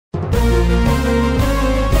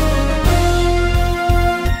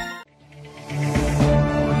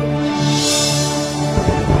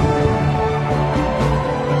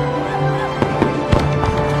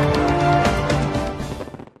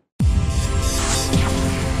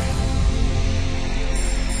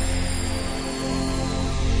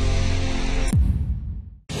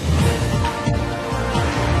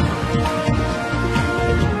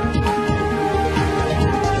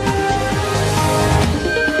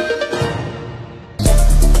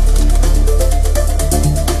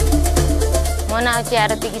होची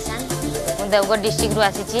आरती किसान मु देवगढ़ डिस्ट्रिक्ट रु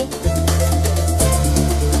आसी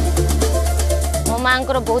मो माँ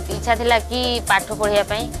को बहुत इच्छा थिला कि पाठ पढ़िया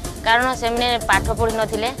कारण से पाठ पढ़ी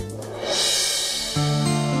नथिले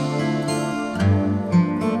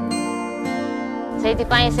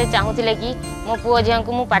से चाहूले कि मो पुओ झील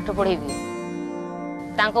को मु पाठ पढ़ेबी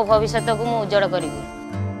तांको भविष्य को मु उज्जवल करी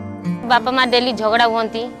बापा माँ डेली झगड़ा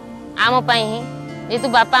हुंती आम ही जेतु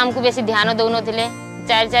बापा आमको बेसी ध्यान दौ नथिले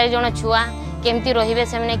 4 जन छुआ केमती रहिबे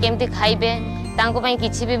सेमने केमती खाइबे तांको पई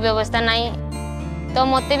किछि भी व्यवस्था नाही तो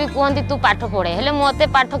मते भी कहती तू पाठ पढ़े हेले मते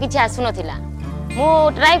पाठ किछि आसु नथिला मु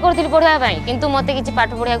ट्राई करथिल पढ़िया पई किंतु मते किछि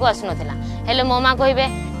पाठ पढ़िया को आसु नथिला हेले मो माँ कहबे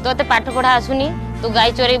तोते पाठ पढ़ा आसुनी तू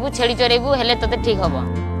गाय चरेबू छेड़ी चरेबू हेले तोते ठीक हबो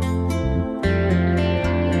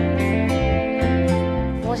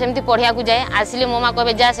मु सेमती पढ़िया को जाए आसिले मो माँ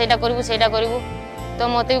कहबे जा सेटा करबू तो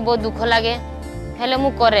मते भी बहुत दुख लागे हेले मु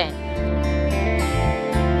करे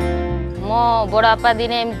मो बड़ बापा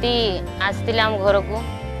दिन एमती आसतिले आम घर को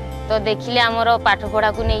तो देखिले आमर पाठ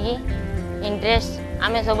पढ़ा को नहीं इंटरेस्ट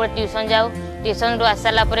आमे सब ट्यूशन जाऊ ट्यूशन रु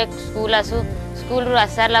आसाला परे स्कूल आसू स्कूल रु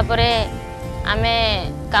आसाला परे आमे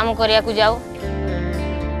काम करिया को जाऊ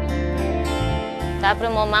तापर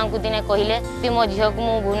मो माँ को दिने कहले मो झील को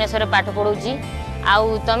मु भुवनेश्वर पाठ पढ़ाऊँगी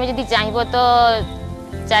आउ तमें जदि चाहिए तो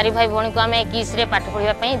 4 भाई भौणी को आम किस रे पाठ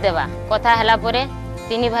पढ़ाई देवा कथा है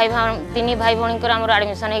तीन भाई भौणी को आम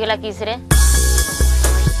एडमिशन होगा किस रे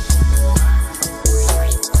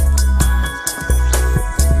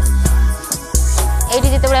ये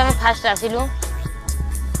जिते आम फास्ट आसिलु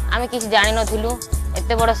आम किसी जान नथिलु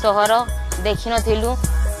एते बड़ सहर देखि नथिलु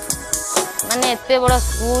माने एते बड़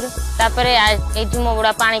स्कूल तापर ये मो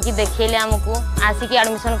बड़ा पानी की देखिले आमको आसिक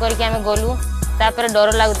एडमिशन करके आम गलु तापर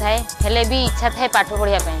डर लगु थाए हेले भी इच्छा थाए पाठ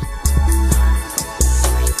पढ़िया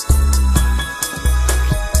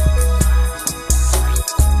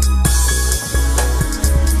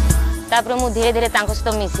तापर मु धीरे धीरे तांको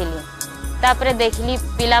सहित मिसिली तापर देखली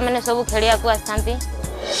पिला माने सब खेलिया को आस्थांती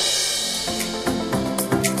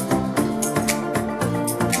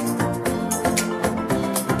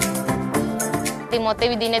मते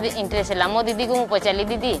भी दिने इंटरेस्ट है मो दीदी को मु पचाली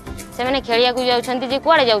दीदी से मैंने खेलिया को जाउछंती जे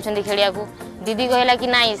कुआडे जाउछंती खेलिया को दीदी कहला कि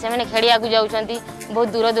नहीं से मैंने खेलिया को जाउछंती बहुत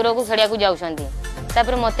दूर दूर को खेलिया को जाउछंती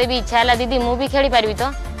तापर मते भी इच्छा है दीदी मु भी खेली पारिबी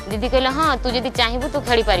तो दीदी कहला हां तू जदी चाहिबू तू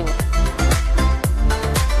खेली पारिबू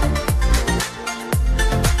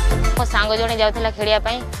मो सांग जने जाउथला खेलिया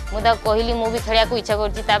पई मु ता कहली मु भी खेलिया को इच्छा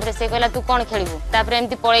करची तापर से कहला तू कोन खेलिबू तापर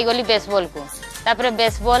एमती पळई गली बेसबॉल को तापर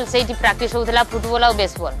बेसबॉल से प्रैक्टिस होता फुटबॉल और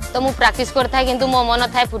बेसबॉल तो मु प्रैक्टिस करता किंतु मो मन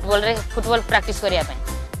थाए फुटबॉल प्रैक्टिस करिया पई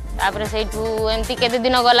तापर सेठू एमती केते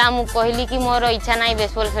दिन गला मु कहली कि मोर इच्छा नाही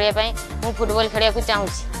बेसबॉल खेलिया पई मु फुटबॉल खेलिया को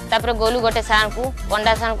चाहूची तापर गोलू गोटे सार को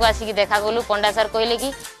पंडा सार को आसिक देखा गलु पंडा सार कहले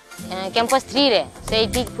कि कैंपस 3 रे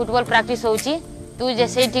सेठी फुटबॉल प्रैक्टिस होची तू जे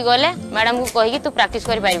सेठी गले मैडम को कहि कि तू प्रैक्टिस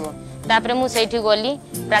करि पारिबो तापर मु सेठी गली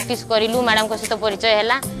प्रैक्टिस करिलु मैडम को सहित परिचय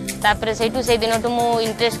हैला तापर सेठू से दिनटू मु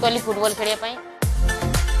इंटरेस्ट कली फुटबॉल खेलिया पई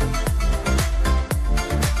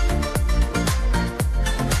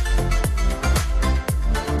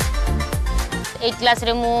 8 क्लास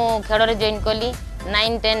रे मु खेल रे जॉइन कली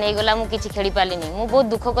 9 10 हे गला मु किछि खेली पालिनी मु बहुत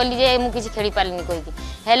दुख कली जे मु किछि खेली पालिनी कहि कि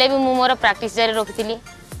हेले भी मु मोर प्रैक्टिस जारी रखितली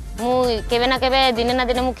मु केबे ना केबे दिने ना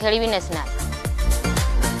दिने मु खेलिबी नेशनल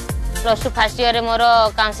 +2 फर्स्ट ईयर रे मोर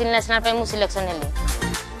काउंसिल नेशनल पे मु सिलेक्शन हेली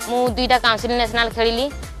मु 2टा काउंसिल नेशनल खेलिली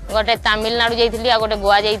गोटे तमिलनाडु जाइथिली आ गोटे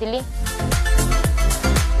गोवा जाइथिली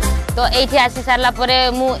तो एठी आसी सारला परे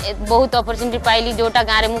मु बहुत अपॉर्चुनिटी पाइली जोटा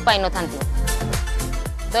गाँ रे मु पाइ न थांती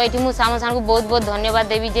तो ये मुझे साम सार को बहुत बहुत धन्यवाद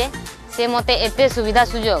देवी जे से मते एते सुविधा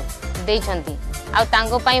सुजोग देइछंती आ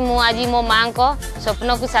तांको पई मु आज मो माँ को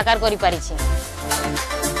स्वप्न को साकार करि पारिछि।